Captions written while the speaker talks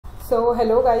So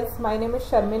hello guys, my name is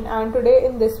Sharmin and today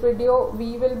in this video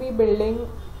we will be building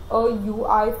a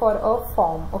UI for a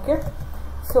form. Okay,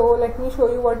 so let me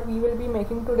show you what we will be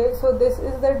making today. So this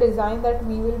is the design that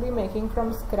we will be making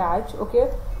from scratch.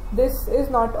 Okay, this is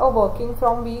not a working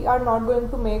form. We are not going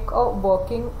to make a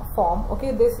working form.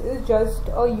 Okay, this is just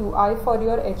a UI for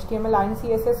your HTML and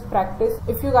CSS practice.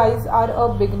 If you guys are a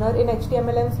beginner in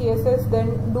HTML and CSS,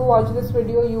 then do watch this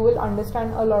video. You will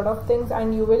understand a lot of things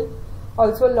and you will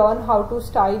also learn how to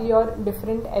style your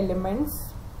different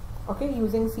elements, okay,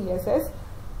 using CSS.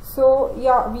 So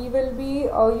yeah, we will be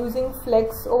using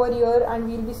flex over here and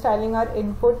we will be styling our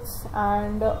inputs,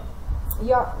 and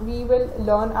yeah, we will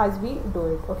learn as we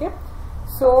do it. Okay,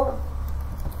 so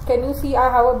can you see I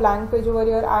have a blank page over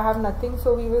here? I have nothing,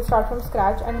 so we will start from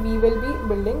scratch and we will be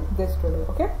building this today.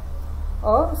 Okay,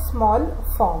 a small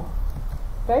form,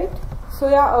 right? So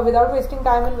yeah, without wasting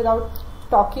time and without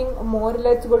talking more,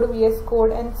 let's go to VS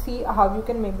Code and see how you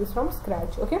can make this from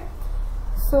scratch. Okay,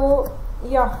 so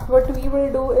yeah, what we will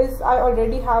do is I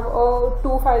already have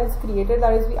two files created.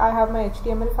 That is, I have my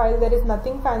HTML file. There is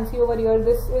nothing fancy over here.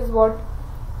 This is what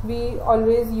we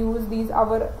always use. These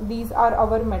are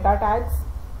our meta tags,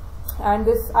 and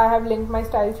this I have linked my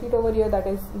style sheet over here. That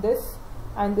is this,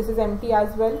 and this is empty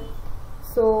as well.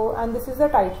 So, and this is the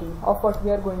title of what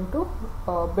we are going to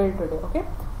build today. Okay,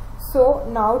 so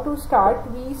now to start,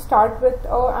 we start with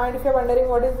and if you're wondering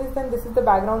what is this, then this is the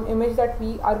background image that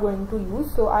we are going to use.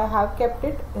 So I have kept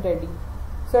it ready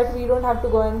so that we don't have to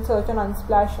go and search on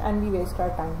Unsplash and we waste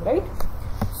our time, right?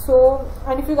 So,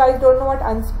 and if you guys don't know what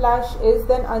Unsplash is,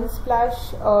 then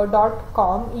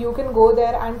unsplash.com, you can go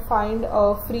there and find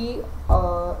free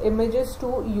images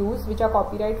to use which are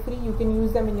copyright free. You can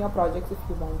use them in your projects if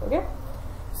you want. Okay,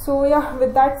 so yeah,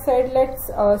 with that said,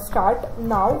 let's start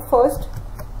now. First,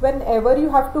 whenever you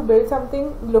have to build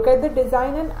something, look at the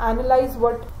design and analyze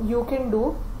what you can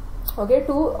do, okay,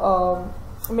 to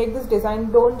make this design.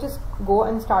 Don't just go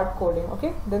and start coding,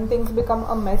 okay? Then things become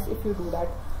a mess if you do that.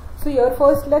 So here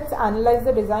first let's analyze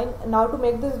the design. Now to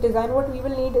make this design, what we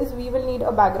will need is we will need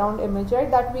a background image, right,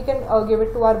 that we can give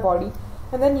it to our body.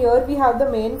 And then here we have the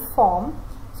main form.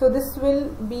 So these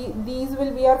will be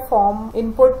our form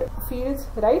input fields,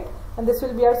 right? And this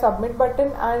will be our submit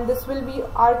button, and this will be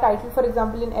our title, for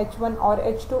example in H1 or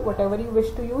H2, whatever you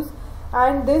wish to use.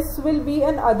 And this will be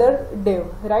another div,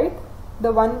 right,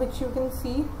 the one which you can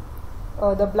see,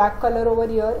 the black color over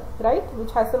here, right,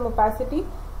 which has some opacity.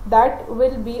 That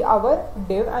will be our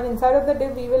div, and inside of the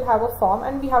div we will have a form,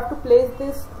 and we have to place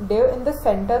this div in the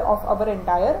center of our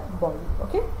entire body.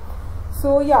 Okay,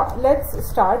 so yeah, let's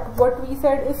start. What we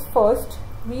said is first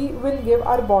we will give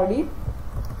our body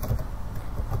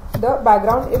the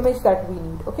background image that we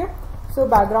need. Okay, so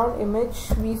background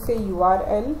image, we say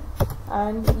URL,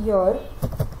 and here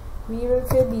we will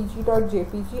say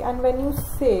bg.jpg, and when you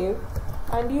save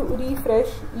and you refresh,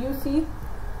 you see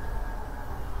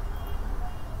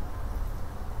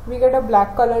we get a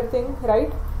black color thing,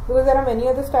 right? Because there are many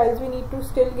other styles we need to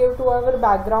still give to our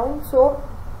background. So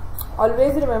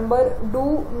always remember,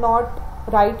 do not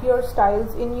write your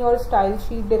styles in your style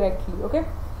sheet directly. Okay,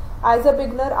 as a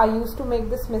beginner I used to make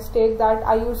this mistake that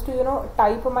I used to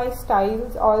type my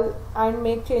styles all and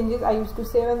make changes. I used to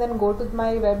save and then go to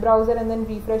my web browser and then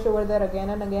refresh over there again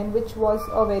and again, which was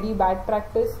a very bad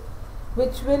practice,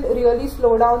 which will really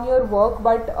slow down your work.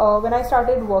 But when I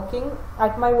started working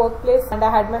at my workplace, and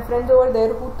I had my friends over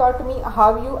there who taught me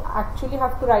how you actually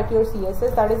have to write your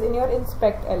CSS, that is in your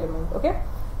inspect element. Okay,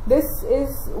 this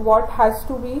is what has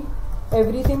to be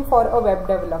everything for a web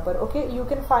developer. Okay, you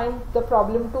can find the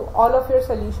problem to all of your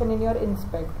solution in your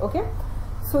inspect. Okay,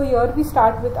 so here we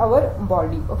start with our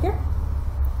body. Okay,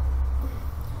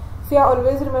 so yeah,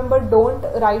 always remember, don't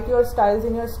write your styles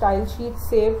in your style sheet,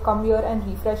 save, come here and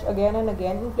refresh again and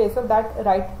again. In place of that,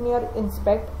 write in your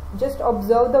inspect. Just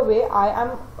observe the way I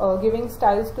am giving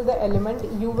styles to the element.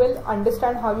 You will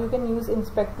understand how you can use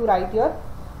inspect to write your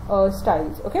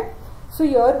styles. Okay, so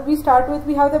here we start with,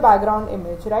 we have the background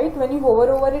image, right? When you hover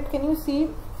over it, can you see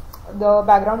the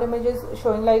background image is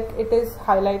showing like it is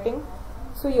highlighting?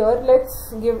 So here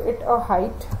let's give it a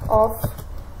height of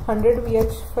 100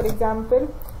 VH for example,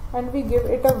 and we give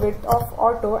it a width of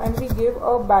auto, and we give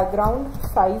a background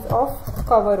size of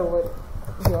cover over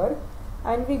here,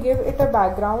 and we give it a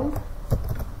background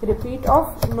repeat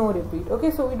of no repeat. Okay,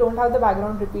 so we don't have the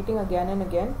background repeating again and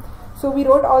again. So we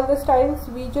wrote all the styles.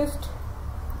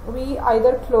 We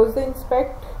either close the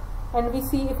inspect and we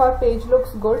see if our page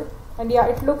looks good, and yeah,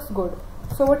 it looks good.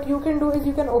 So what you can do is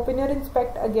you can open your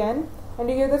inspect again and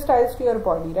you give the styles to your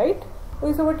body, right?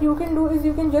 Okay, so what you can do is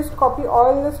you can just copy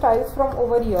all the styles from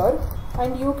over here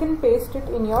and you can paste it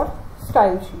in your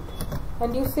style sheet.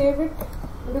 and you save it.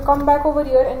 You come back over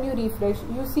here and you refresh.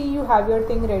 You see you have your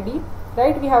thing ready,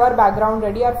 right? We have our background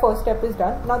ready. Our first step is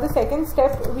done. Now the second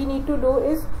step we need to do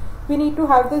is we need to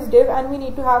have this div and we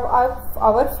need to have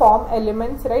our form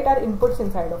elements, right? Our inputs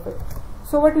inside of it.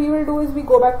 So what we will do is we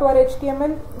go back to our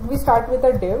HTML. We start with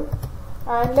a div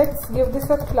and let's give this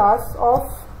a class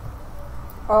of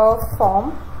a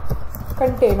form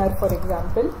container, for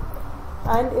example,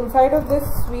 and inside of this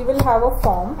we will have a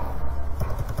form.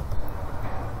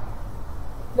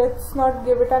 Let's not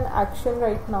give it an action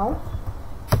right now,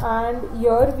 and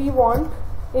here we want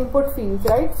input fields,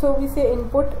 right? So we say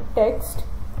input text,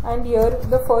 and here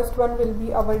the first one will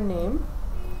be our name,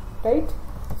 right?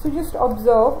 So just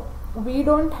observe, we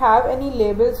don't have any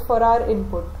labels for our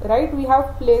input, right? We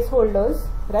have placeholders,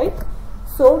 right?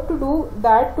 So to do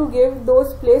that, to give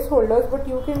those placeholders, what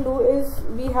you can do is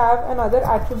we have another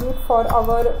attribute for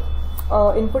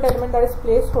our input element, that is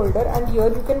placeholder, and here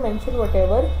you can mention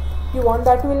whatever you want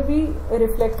that will be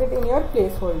reflected in your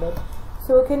placeholder.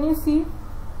 So can you see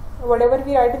whatever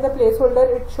we write in the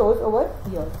placeholder, it shows over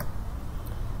here.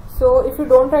 So if you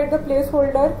don't write the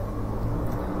placeholder,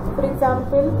 for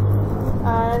example,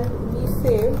 and we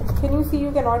save, can you see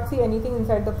you cannot see anything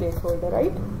inside the placeholder,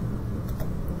 right?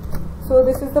 So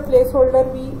this is the placeholder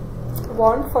we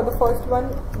want for the first one,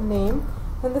 name.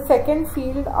 Then the second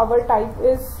field, our type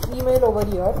is email over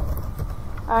here,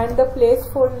 and the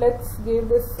placeholder, let's give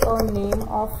this a name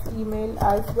of email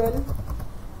as well,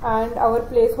 and our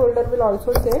placeholder will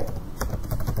also say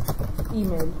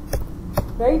email,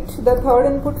 right? The third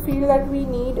input field that we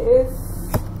need is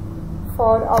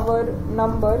for our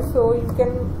number, so you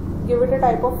can give it a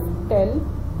type of tel,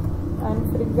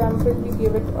 and for example we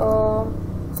give it a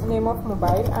name of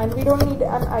mobile, and we don't need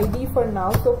an ID for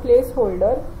now, so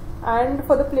placeholder, and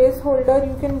for the placeholder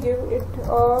you can give it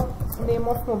a name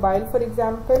of mobile, for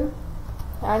example,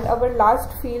 and our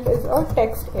last field is a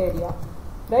text area,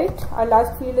 right? Our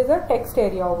last field is a text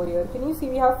area over here. Can you see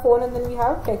we have phone and then we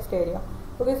have text area.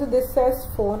 Okay, so this says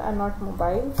phone and not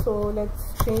mobile, so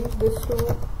let's change this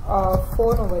to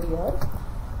phone over here,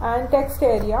 and text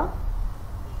area,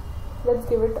 let's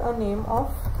give it a name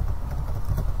of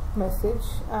message,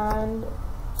 and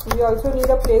we also need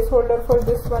a placeholder for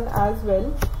this one as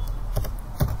well,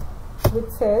 which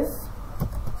says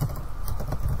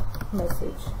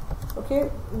message. Okay,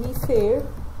 we save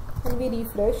and we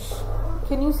refresh.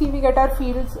 Can you see we get our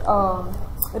fields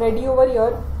ready over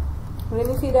here? When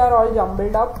you see they are all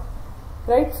jumbled up,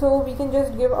 right? So we can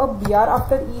just give a br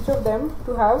after each of them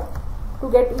to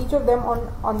get each of them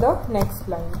on the next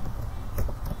line.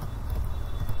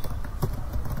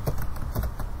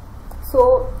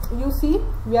 So you see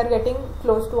we are getting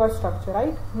close to our structure,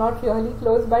 right? Not really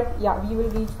close, but yeah, we will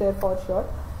reach there for sure.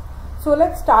 So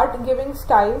let's start giving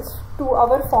styles to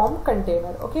our form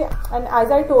container. Okay, and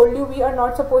as I told you, we are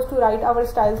not supposed to write our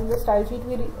styles in the style sheet.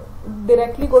 We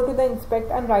directly go to the inspect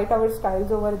and write our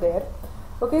styles over there.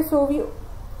 Okay, so we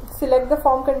select the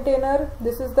form container.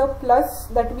 This is the plus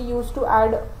that we use to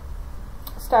add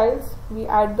styles. We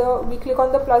click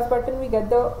on the plus button, we get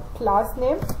the class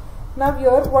name. Now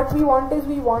here what we want is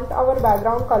we want our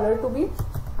background color to be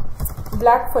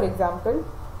black, for example,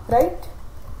 right?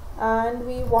 And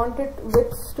we want it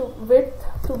width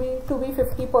to be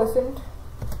 50%,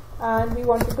 and we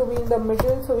want it to be in the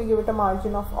middle, so we give it a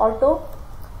margin of auto.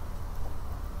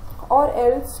 Or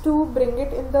else to bring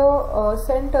it in the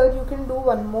center, you can do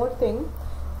one more thing,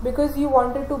 because you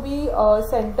want it to be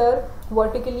center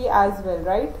vertically as well,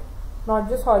 right? Not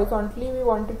just horizontally, we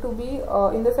want it to be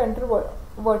in the center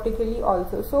vertically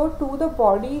also. So to the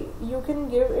body you can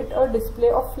give it a display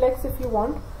of flex if you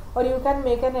want, or you can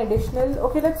make an additional.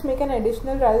 Okay, let's make an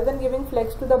additional. Rather than giving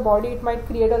flex to the body, it might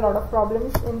create a lot of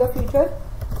problems in the future.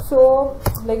 So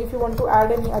like if you want to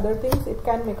add any other things, it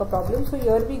can make a problem. So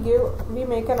here we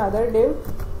make another div,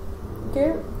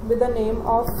 okay, with the name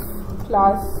of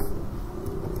class,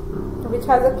 which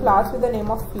has a class with the name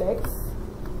of flex,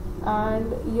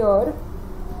 and here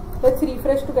let's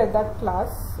refresh to get that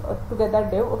class, or to get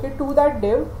that div. Okay, to that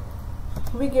div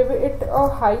we give it a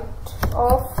height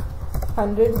of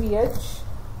 100 vh,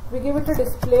 we give it a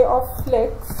display of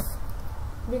flex,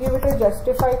 we give it a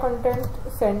justify content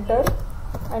center,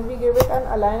 and we give it an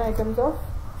align items of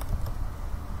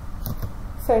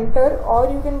center, or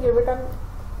you can give it an,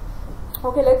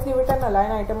 okay, let's give it an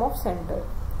align item of center.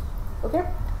 Okay,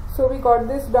 so we got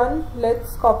this done.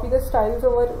 Let's copy the styles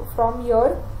over from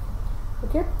here.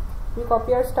 Okay, we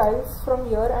copy our styles from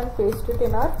here and paste it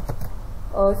in our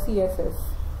CSS.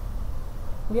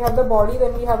 We have the body,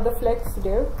 then we have the flex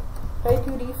div, right?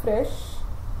 You refresh,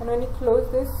 and when you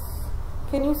close this,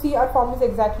 can you see our form is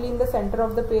exactly in the center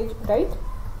of the page, right?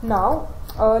 Now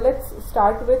let's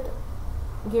start with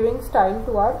giving style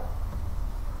to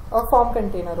our form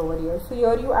container over here. So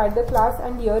here you add the class,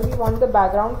 and here we want the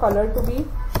background color to be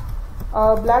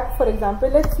black. For example,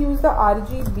 let's use the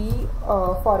RGB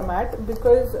format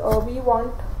because we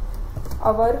want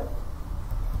our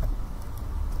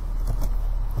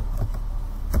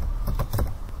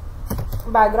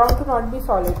background to not be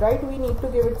solid, right? We need to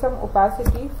give it some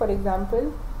opacity, for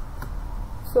example.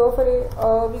 So for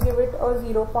we give it a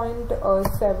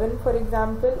 0.7 for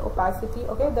example opacity.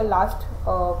 Okay, the last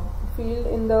field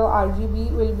in the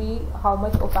RGB will be how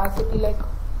much opacity like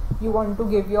you want to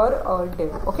give your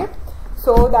div. Okay,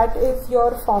 so that is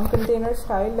your form container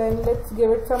style. Then let's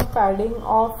give it some padding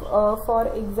of for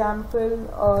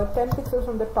example 10 pixels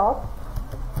from the top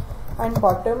and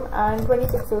bottom and 20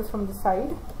 pixels from the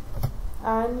side.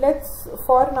 And let's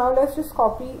just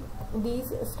copy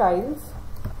these styles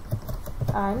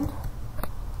and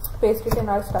paste it in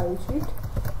our style sheet.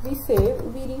 We save,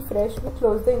 we refresh, we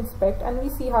close the inspect, and we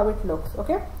see how it looks.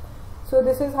 Okay, so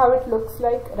this is how it looks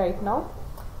like right now.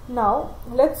 Now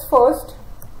let's first,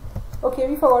 okay,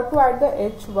 we forgot to add the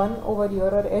h1 over here,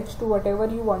 or h2, whatever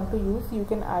you want to use, you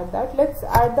can add that. Let's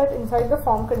add that inside the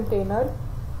form container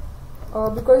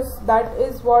because that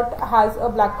is what has a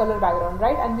black color background,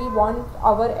 right? And we want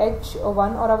our h1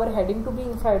 or our heading to be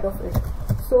inside of it.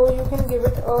 So you can give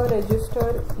it a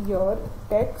register here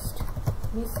text,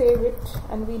 we save it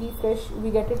and we refresh, we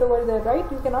get it over there, right?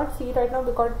 You cannot see it right now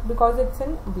because it's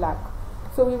in black.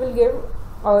 So we will give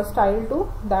a style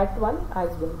to that one as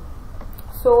well.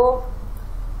 So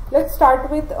let's start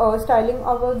with styling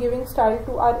our giving style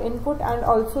to our input, and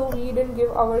also we didn't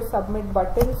give our submit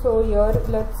button. So here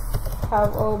let's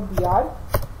have a BR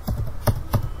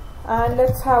and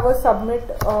let's have a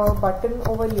submit button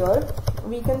over here.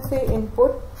 We can say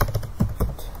input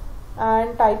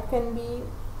and type can be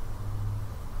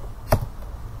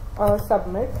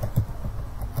submit,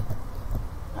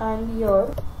 and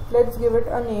here let's give it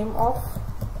a name of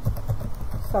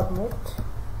submit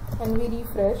and we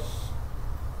refresh.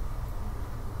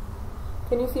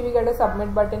 Can you see we get a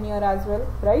submit button here as well,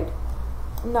 right?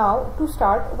 Now to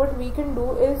start, what we can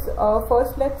do is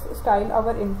first let's style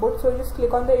our input. So just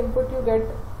click on the input, you get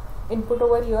input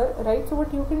over here, right? So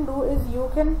what you can do is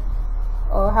you can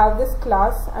have this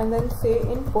class and then say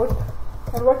input,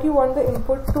 and what you want the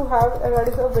input to have, that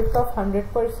is a width of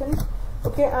 100%.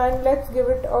 Okay, and let's give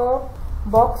it a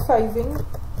box sizing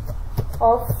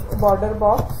of border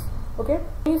box. Okay,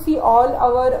 you see all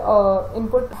our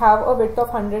input have a width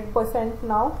of 100%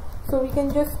 now. So we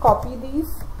can just copy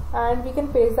these and we can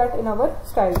paste that in our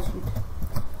style sheet,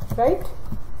 right?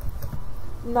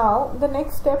 Now the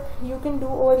next step you can do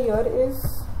over here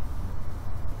is,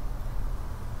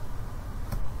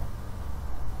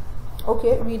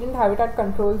 okay, we didn't have it at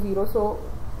control 0, so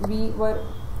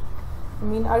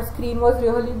our screen was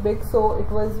really big, so it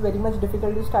was very much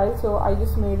difficult to style, so I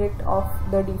just made it of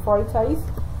the default size.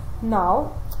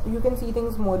 Now you can see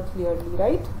things more clearly,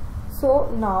 right? So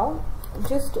now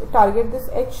just target this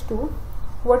h2.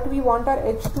 What we want our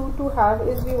h2 to have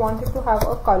is, we want it to have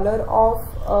a color of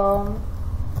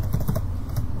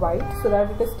white so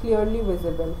that it is clearly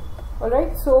visible.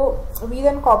 Alright, so we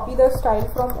then copy the style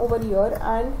from over here,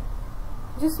 and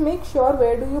just make sure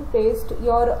where do you paste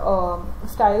your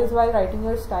styles while writing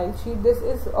your style sheet. This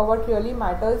is what really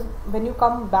matters when you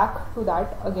come back to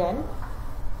that again,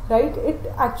 right? It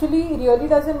actually really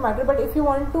doesn't matter, but if you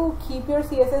want to keep your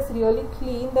CSS really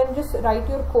clean, then just write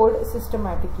your code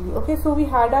systematically. Okay, so we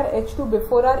had our h2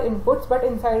 before our inputs but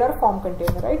inside our form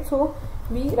container, right? So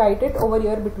we write it over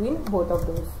here between both of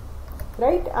those,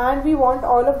 right? And we want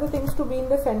all of the things to be in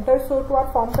the center, so to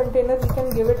our form container we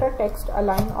can give it a text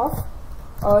align of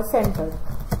center.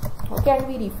 Okay, and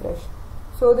we refresh.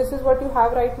 So this is what you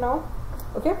have right now.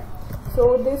 Okay,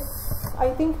 so this, I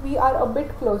think we are a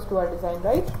bit close to our design,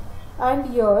 right? And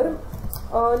here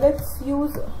let's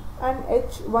use an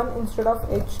h1 instead of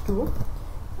h2,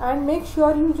 and make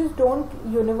sure you just don't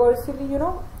universally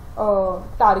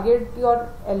target your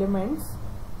elements.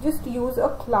 Just use a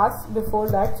class before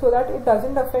that so that it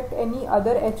doesn't affect any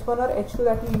other h1 or h2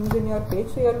 that you use in your page.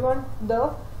 So here we want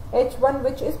the h1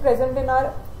 which is present in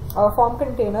our form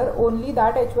container, only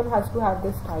that h1 has to have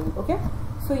this style. Okay,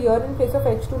 so here in place of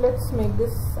h2 let's make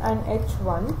this an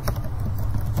h1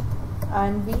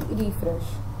 and we refresh.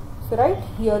 So right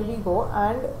here we go,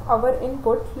 and our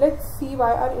input, let's see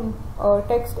why our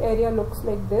text area looks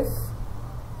like this.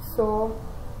 So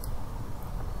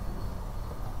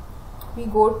we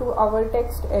go to our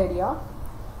text area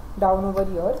down over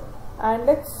here, and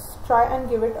let's try and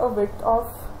give it a width of,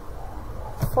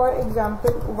 for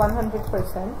example,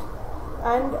 100%.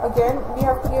 and again we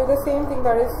have to give the same thing,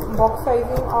 that is box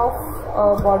sizing of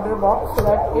border box, so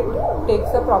that it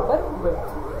takes the proper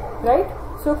width, right?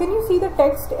 So can you see the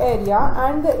text area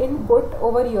and the input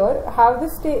over here have the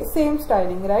same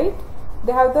styling, right?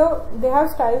 They have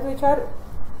styles which are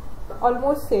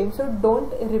almost same, so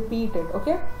don't repeat it,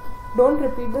 okay? Don't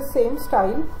repeat the same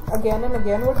style again and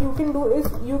again. What you can do is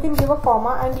you can give a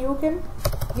comma and you can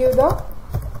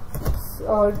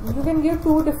give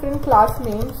two different class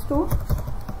names to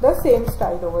the same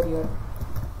style over here,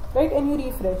 right? And you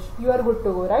refresh, you are good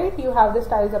to go, right? You have the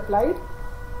styles applied.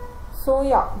 So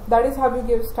yeah, that is how you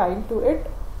give style to it.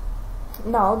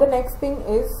 Now the next thing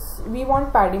is we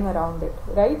want padding around it,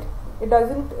 right? It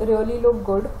doesn't really look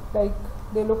good, like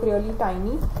they look really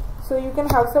tiny. So you can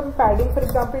have some padding, for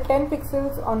example 10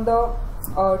 pixels on the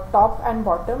top and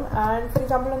bottom, and for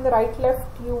example on the right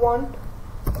left you want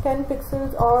 10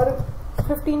 pixels or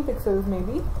 15 pixels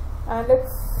maybe, and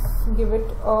let's give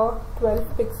it a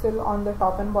 12 pixel on the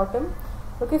top and bottom.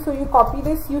 Okay, so you copy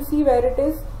this, you see where it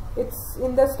is, it's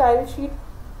in the style sheet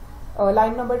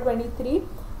line number 23,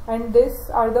 and these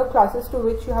are the classes to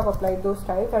which you have applied those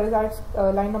styles, that is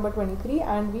at line number 23,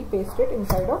 and we paste it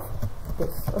inside of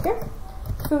this. Okay,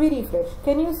 so we refresh,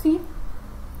 can you see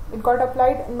it got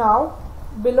applied? Now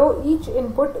below each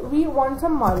input we want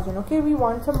some margin, okay? We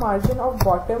want some margin of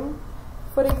bottom,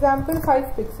 for example 5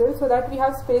 pixels, so that we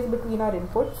have space between our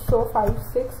inputs, so 5,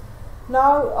 6.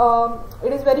 Now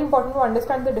it is very important to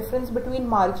understand the difference between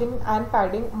margin and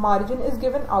padding. Margin is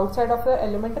given outside of the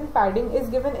element and padding is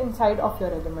given inside of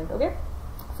your element, okay?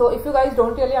 So if you guys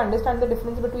don't really understand the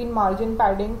difference between margin,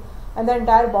 padding and the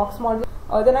entire box model,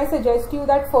 then I suggest you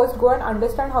that first go and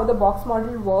understand how the box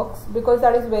model works, because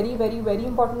that is very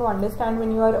important to understand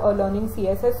when you are learning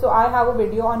CSS. So I have a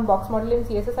video on box model in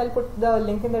CSS, I'll put the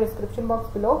link in the description box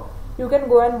below. You can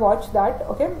go and watch that,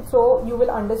 okay? So you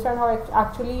will understand how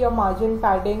actually your margin,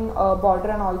 padding, border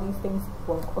and all these things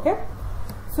work, okay?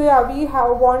 So yeah, we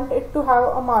want it to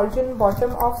have a margin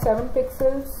bottom of 7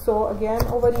 pixels. So again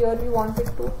over here we want it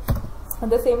to,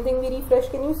 the same thing, we refresh,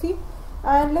 can you see?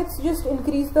 And let's just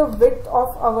increase the width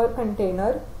of our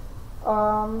container.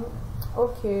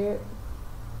 Okay,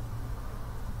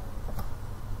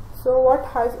 so what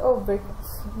has a width?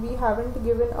 We haven't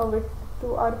given a width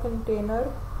to our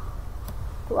container,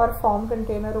 to our form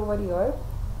container over here.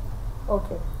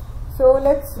 Okay, so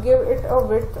let's give it a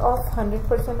width of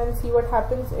 100% and see what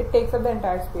happens. It takes up the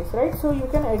entire space, right? So you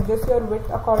can adjust your width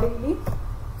accordingly.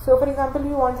 So for example, we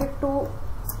want it to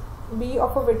be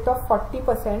of a width of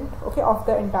 40%, okay, of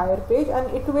the entire page, and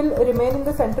it will remain in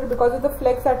the center because of the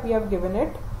flex that we have given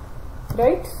it,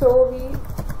 right? So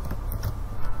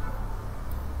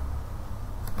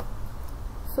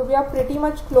we are pretty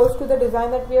much close to the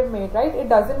design that we have made, right? It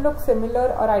doesn't look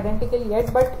similar or identical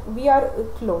yet, but we are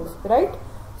close, right?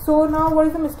 So now what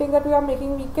is the mistake that we are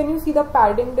making? Can you see the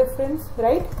padding difference,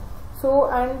 right? So,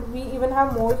 and we even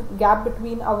have more gap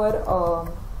between our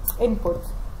inputs,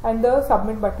 and the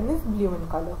submit button is blue in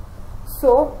color.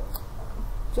 So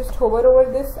just hover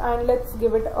over this and let's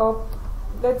give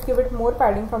it more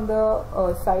padding from the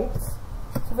sides.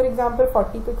 So for example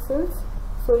 40 pixels.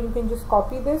 So you can just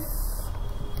copy this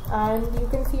and you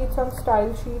can see it's on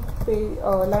style sheet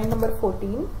line number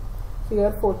 14. So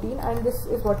here 14, and this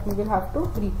is what we will have to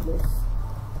replace,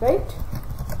 right?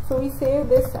 So we save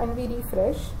this and we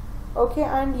refresh. Okay,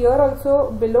 and here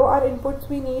also below our inputs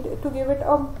we need to give it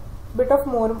a bit of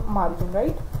more margin,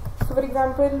 right? So for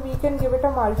example we can give it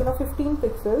a margin of 15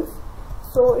 pixels.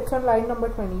 So it's on line number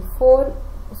 24.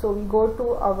 So we go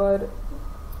to our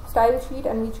style sheet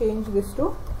and we change this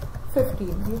to 15.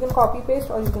 You can copy paste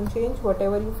or you can change,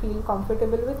 whatever you feel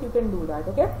comfortable with, you can do that,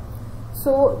 okay?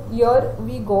 So here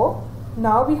we go.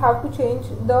 Now we have to change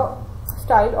the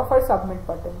style of our submit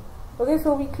button. Okay,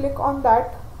 so we click on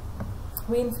that,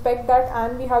 we inspect that,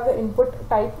 and we have the input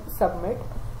type submit.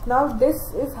 Now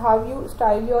this is how you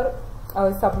style your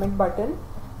submit button.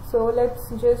 So let's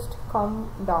just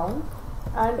come down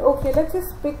and okay, let's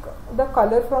just pick the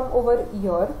color from over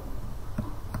here.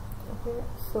 Okay,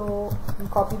 so we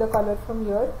copy the color from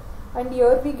here, and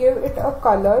here we give it a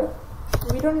color.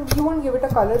 We won't give it a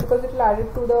color because it will add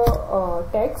it to the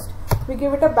text. We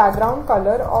give it a background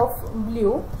color of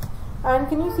blue, and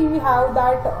can you see we have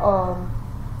that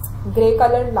gray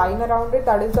colored line around it,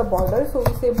 that is the border. So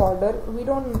we say border, we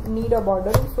don't need a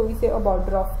border, so we say a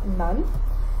border of none.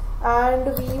 And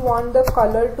we want the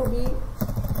color to be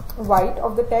white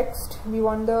of the text. We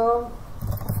want the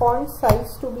font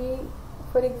size to be,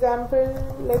 for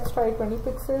example, let's try 20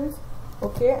 pixels.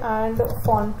 Okay, and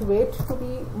font weight to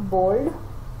be bold.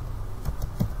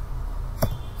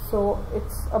 so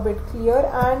it's a bit clear.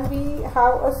 And we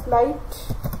have a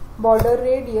slight border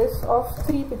radius of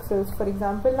 3 pixels, for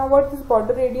example. Now what this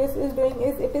border radius is doing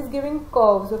is it is giving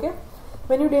curves. Okay,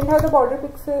 when you didn't have the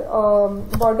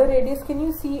border radius, can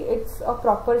you see it's a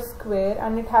proper square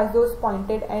and it has those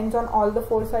pointed ends on all the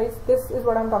 4 sides? This is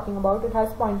what I'm talking about. It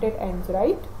has pointed ends,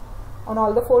 right, on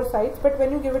all the 4 sides. But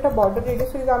when you give it a border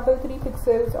radius, for example 3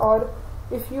 pixels, or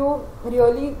if you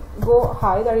really go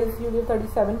high, that is you give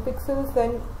 37 pixels,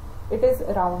 then it is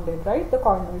rounded, right, the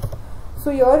corners.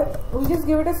 So here we just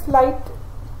give it a slight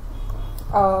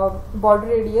border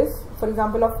radius, for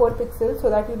example of 4 pixels, so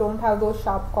that you don't have those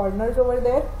sharp corners over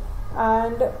there.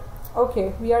 And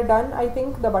okay, we are done. I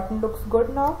think the button looks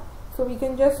good now, so we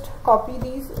can just copy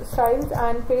these styles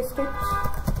and paste it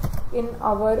in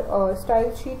our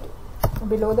style sheet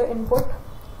below the input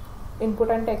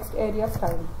and text area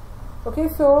style. Okay,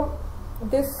 so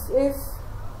this is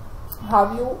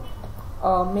how you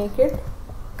make it.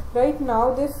 Right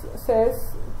now this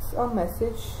says it's a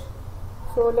message,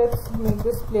 so let's make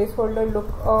this placeholder look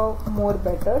more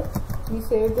better. We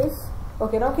save this.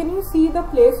 Okay, now can you see the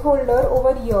placeholder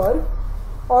over here?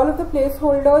 All of the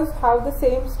placeholders have the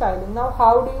same styling. Now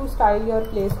how do you style your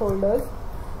placeholders?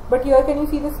 But here can you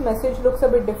see this message looks a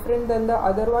bit different than the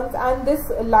other ones, and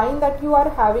this line that you are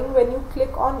having when you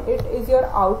click on it is your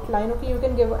outline. Okay, you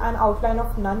can give an outline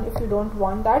of none if you don't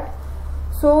want that.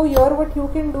 So here what you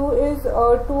can do is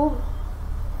to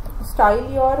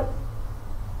style your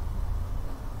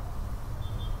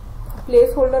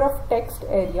placeholder of text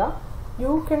area,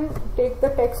 you can take the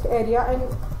text area and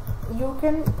you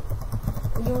can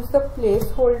use the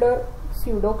placeholder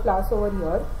pseudo class over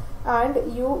here,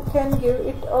 and you can give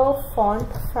it a font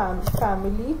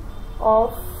family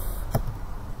of,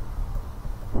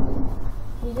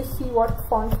 we just see what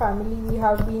font family we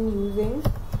have been using.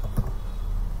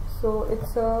 So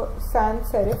it's a sans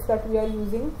serif that we are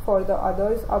using for the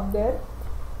others up there.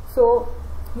 So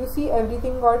you see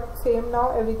everything got same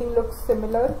now, everything looks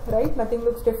similar, right? Nothing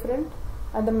looks different,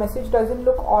 and the message doesn't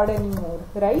look odd anymore,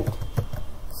 right?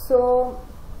 So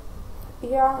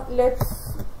yeah,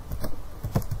 let's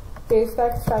paste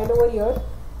that style over here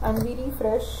and we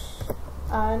refresh,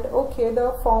 and okay,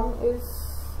 the form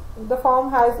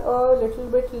has a little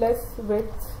bit less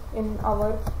width in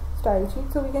our style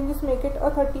sheet, so we can just make it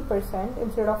a 30%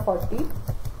 instead of 40.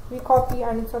 We copy,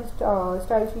 and it's on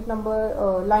style sheet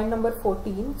number line number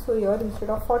 14, so here instead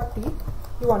of 40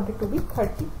 we want it to be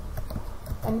 30,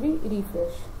 and we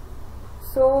refresh.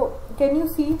 So can you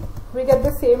see we get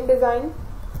the same design,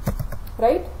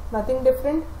 right? Nothing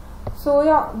different. So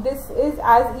yeah, this is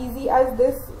as easy as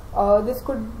this. This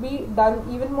could be done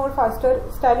even more faster.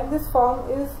 Styling this form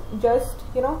is just,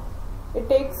 you know, it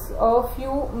takes a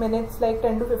few minutes, like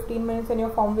 10 to 15 minutes, and your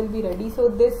form will be ready. So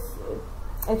this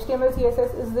HTML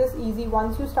CSS is this easy.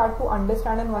 Once you start to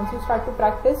understand and once you start to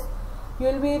practice, you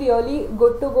will be really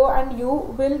good to go, and you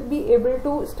will be able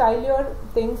to style your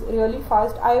things really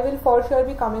fast. I will for sure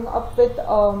be coming up with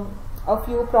a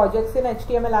few projects in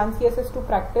HTML and CSS to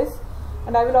practice,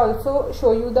 and I will also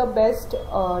show you the best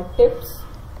tips,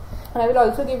 and I will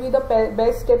also give you the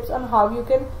best tips on how you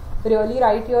can really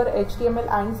write your HTML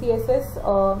and CSS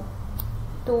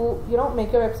to, you know,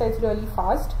 make your websites really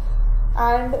fast.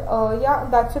 And yeah,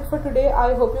 that's it for today.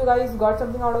 I hope you guys got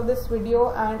something out of this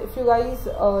video, and if you guys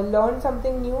learned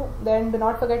something new, then do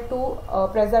not forget to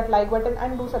press that like button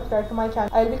and do subscribe to my channel.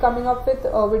 I'll be coming up with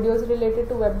videos related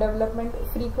to web development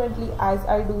frequently, as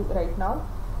I do right now.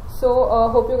 So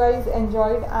hope you guys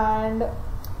enjoyed, and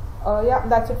yeah,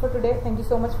 that's it for today. Thank you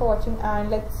so much for watching, and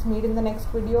let's meet in the next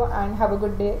video, and have a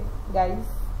good day guys.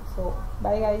 So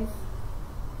bye guys.